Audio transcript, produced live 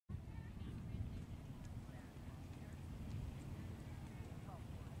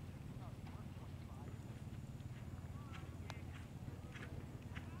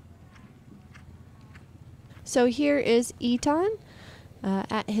So here is Eton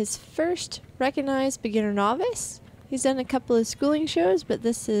at his first recognized beginner novice. He's done a couple of schooling shows, but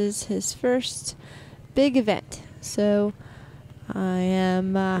this is his first big event. So I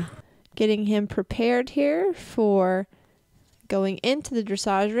am getting him prepared here for going into the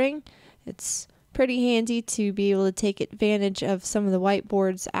dressage ring. It's pretty handy to be able to take advantage of some of the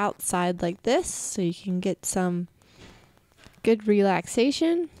whiteboards outside like this, so you can get some good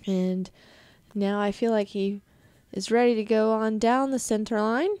relaxation. And now I feel like he is ready to go on down the center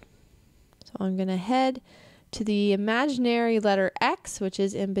line. So I'm going to head to the imaginary letter X, which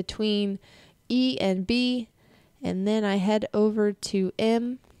is in between E and B, and then I head over to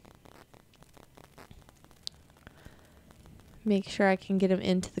M. Make sure I can get him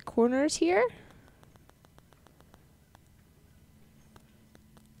into the corners here.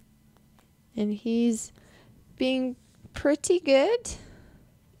 And he's being pretty good.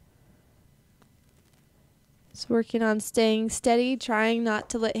 Just working on staying steady, trying not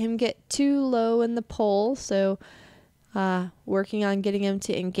to let him get too low in the pole. So working on getting him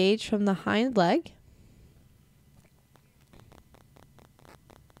to engage from the hind leg.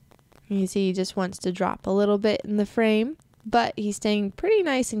 You see he just wants to drop a little bit in the frame, but he's staying pretty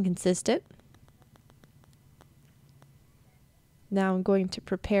nice and consistent. Now I'm going to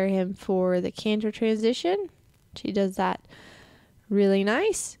prepare him for the canter transition. She does that really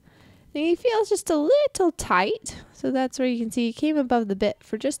nice. And he feels just a little tight, so that's where you can see he came above the bit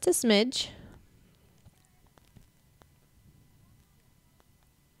for just a smidge.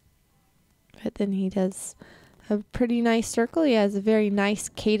 But then he does a pretty nice circle. He has a very nice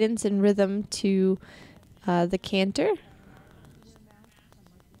cadence and rhythm to the canter.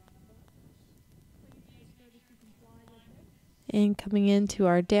 And coming into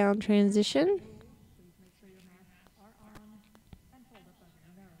our down transition.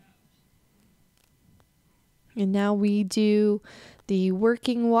 And now we do the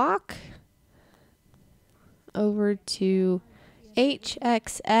working walk over to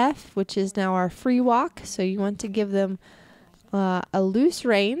HXF, which is now our free walk. So you want to give them a loose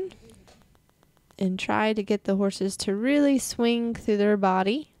rein and try to get the horses to really swing through their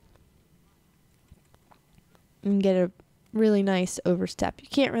body and get a really nice overstep. You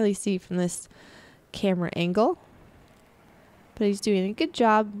can't really see from this camera angle, but he's doing a good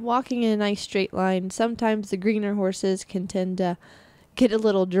job walking in a nice straight line. Sometimes the greener horses can tend to get a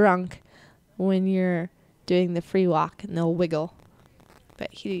little drunk when you're doing the free walk and they'll wiggle,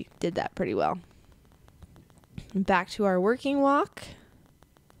 but he did that pretty well. And back to our working walk.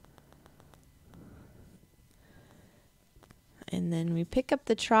 And then we pick up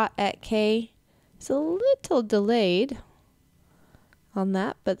the trot at K. It's a little delayed on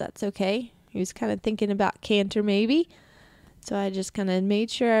that, but that's okay. He was kind of thinking about canter maybe. So I just kind of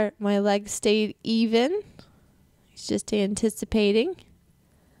made sure my legs stayed even. He's just anticipating.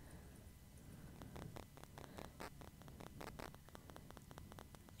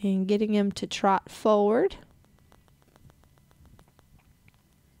 And getting him to trot forward.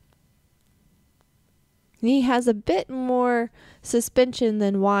 He has a bit more suspension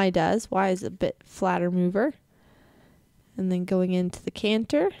than Y does. Y is a bit flatter mover. And then going into the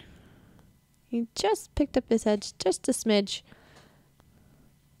canter. He just picked up his edge just a smidge.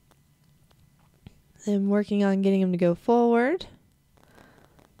 Then working on getting him to go forward.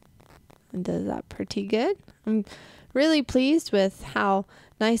 And does that pretty good. I'm really pleased with how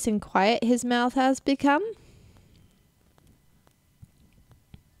nice and quiet his mouth has become.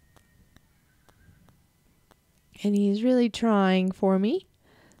 And he's really trying for me.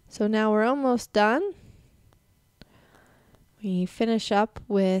 So now we're almost done. We finish up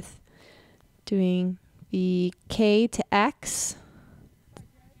with doing the K to X.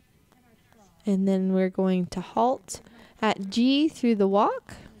 And then we're going to halt at G through the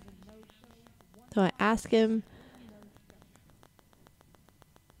walk. So I ask him,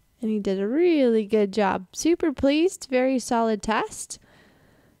 and he did a really good job. Super pleased, very solid test.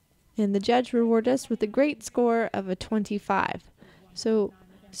 And the judge rewarded us with a great score of a 25. So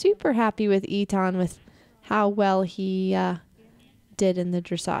super happy with Eton with how well he did in the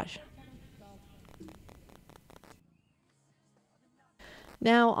dressage.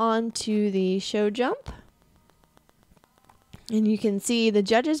 Now on to the show jump. And you can see the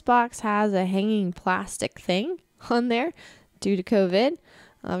judge's box has a hanging plastic thing on there due to COVID,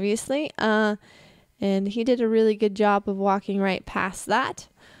 obviously. And he did a really good job of walking right past that.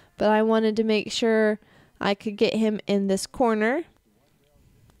 But I wanted to make sure I could get him in this corner.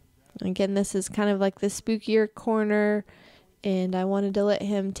 Again, this is kind of like the spookier corner. And I wanted to let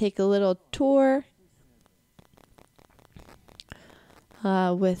him take a little tour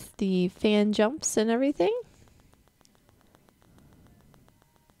with the fan jumps and everything.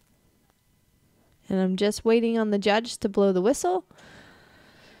 And I'm just waiting on the judge to blow the whistle,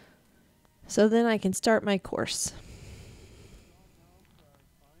 so then I can start my course.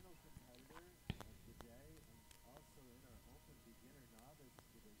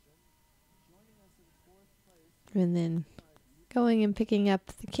 And then going and picking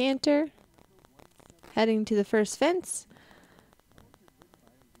up the canter, heading to the first fence.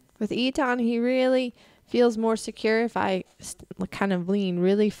 With Eton, he really feels more secure if I kind of lean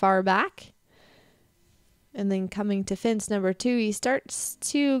really far back. And then coming to fence number 2, he starts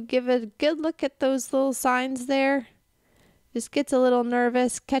to give a good look at those little signs there. Just gets a little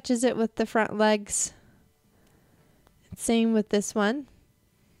nervous, catches it with the front legs. Same with this one.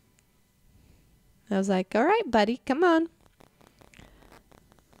 I was like, all right, buddy, come on.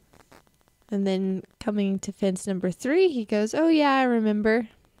 And then coming to fence number 3, he goes, oh yeah, I remember.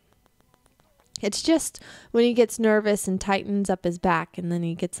 It's just when he gets nervous and tightens up his back, and then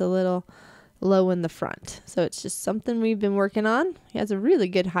he gets a little low in the front. So it's just something we've been working on. He has a really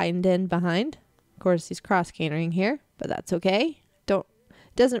good hind end behind. Of course, he's cross cantering here, but that's okay.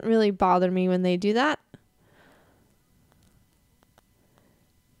 Doesn't really bother me when they do that.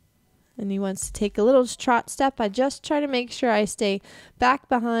 And he wants to take a little trot step. I just try to make sure I stay back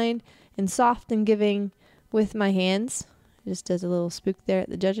behind and soft and giving with my hands. Just does a little spook there at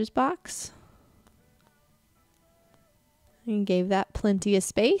the judge's box. And gave that plenty of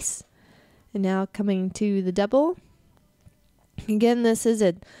space. And now coming to the double. Again, this is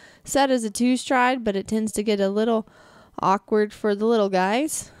set as a 2-stride, but it tends to get a little awkward for the little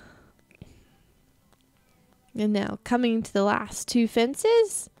guys. And now coming to the last 2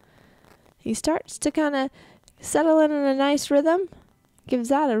 fences. He starts to kind of settle in a nice rhythm. Gives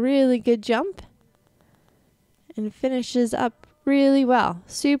that a really good jump. And finishes up really well.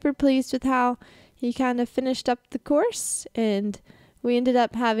 Super pleased with how he kind of finished up the course. And we ended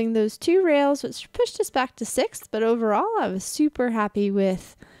up having those 2 rails, which pushed us back to 6th. But overall, I was super happy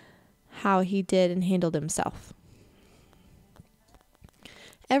with how he did and handled himself.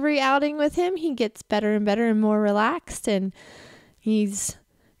 Every outing with him, he gets better and better and more relaxed. And he's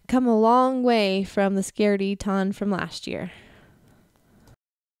come a long way from the scared Eton from last year.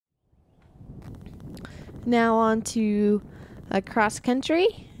 Now on to cross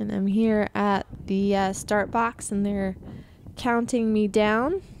country, and I'm here at the start box, and they're counting me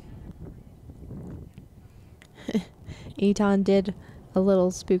down. Eton did a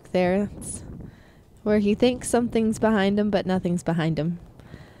little spook there. That's where he thinks something's behind him, but nothing's behind him.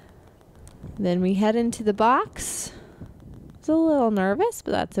 Then we head into the box. He's a little nervous,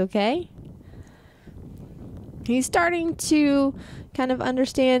 but that's okay. He's starting to kind of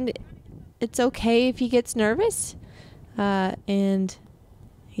understand it's okay if he gets nervous. And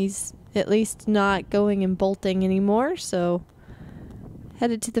he's at least not going and bolting anymore. So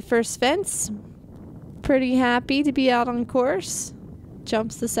headed to the first fence. Pretty happy to be out on course.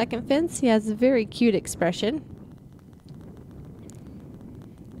 Jumps the second fence. He has a very cute expression.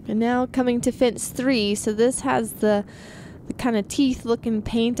 And now coming to fence 3. So this has the kind of teeth looking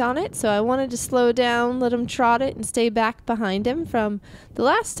paint on it, so I wanted to slow down, let him trot it, and stay back behind him. From the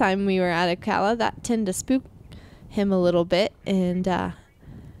last time we were at Ocala, that tended to spook him a little bit, and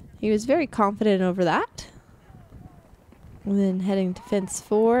he was very confident over that. And then heading to fence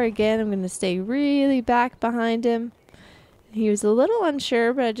 4 again, I'm going to stay really back behind him. He was a little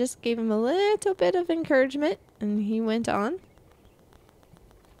unsure, but I just gave him a little bit of encouragement, and he went on.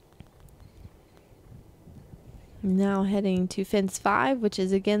 Now heading to fence 5, which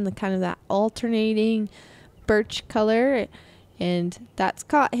is again the kind of that alternating birch color, and that's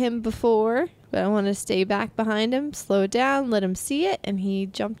caught him before, but I want to stay back behind him, slow down, let him see it, and he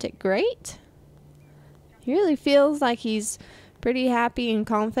jumped it great. He really feels like he's pretty happy and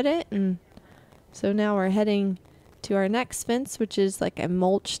confident, and so now we're heading to our next fence, which is like a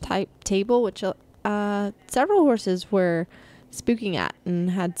mulch type table, which several horses were spooking at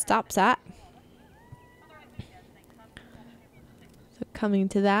and had stops at. Coming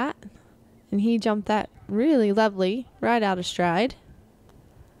to that, and he jumped that really lovely right out of stride.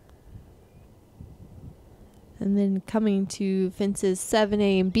 And then coming to fences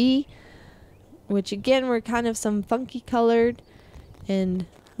 7A and B, which again were kind of some funky colored, and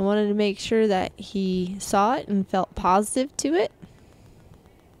I wanted to make sure that he saw it and felt positive to it.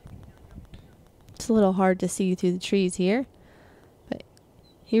 It's a little hard to see through the trees here, but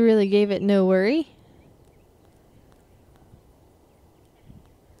he really gave it no worry.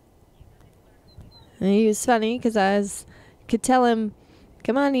 And he was funny because could tell him,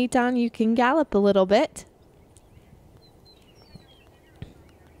 come on, Eton, you can gallop a little bit.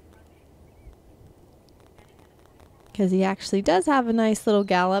 Because he actually does have a nice little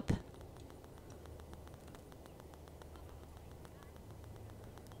gallop.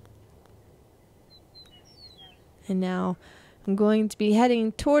 And now I'm going to be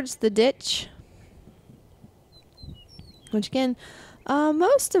heading towards the ditch, which again,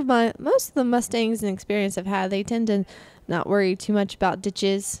 most of the Mustangs and experience I've had, they tend to not worry too much about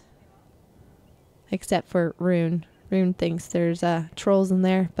ditches, except for Rune. Rune thinks there's trolls in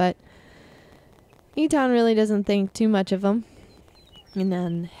there, but Eton really doesn't think too much of them. And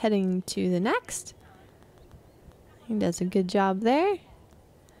then heading to the next. He does a good job there.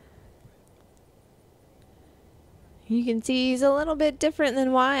 You can see he's a little bit different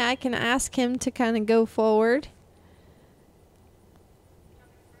than why. I can ask him to kind of go forward.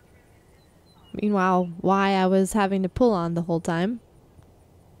 Meanwhile, why I was having to pull on the whole time.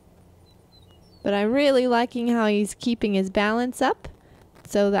 But I'm really liking how he's keeping his balance up.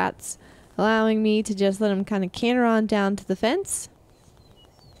 So that's allowing me to just let him kind of canter on down to the fence.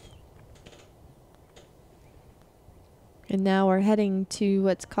 And now we're heading to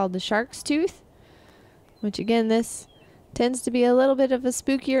what's called the Shark's Tooth, which again, this tends to be a little bit of a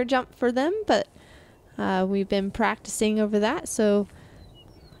spookier jump for them, but we've been practicing over that, so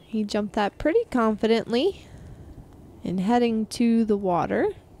he jumped that pretty confidently. And heading to the water.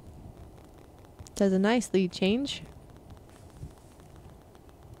 Does a nice lead change.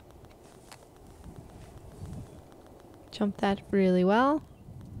 Jumped that really well.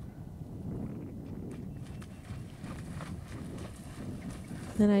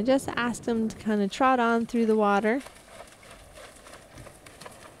 Then I just asked him to kind of trot on through the water.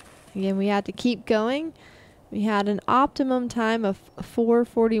 Again, we had to keep going. We had an optimum time of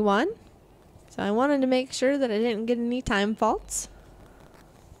 4:41. So I wanted to make sure that I didn't get any time faults.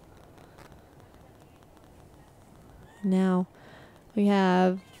 Now we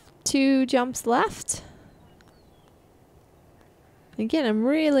have 2 jumps left. Again, I'm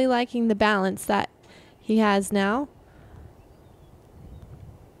really liking the balance that he has now.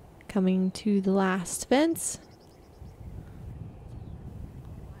 Coming to the last fence.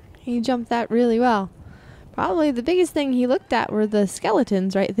 He jumped that really well. Probably the biggest thing he looked at were the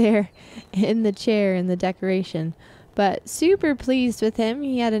skeletons right there in the chair and the decoration. But super pleased with him.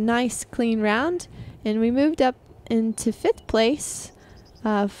 He had a nice clean round, and we moved up into 5th place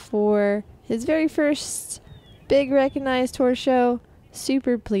for his very first big recognized horse show.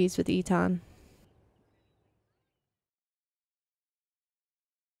 Super pleased with Eton.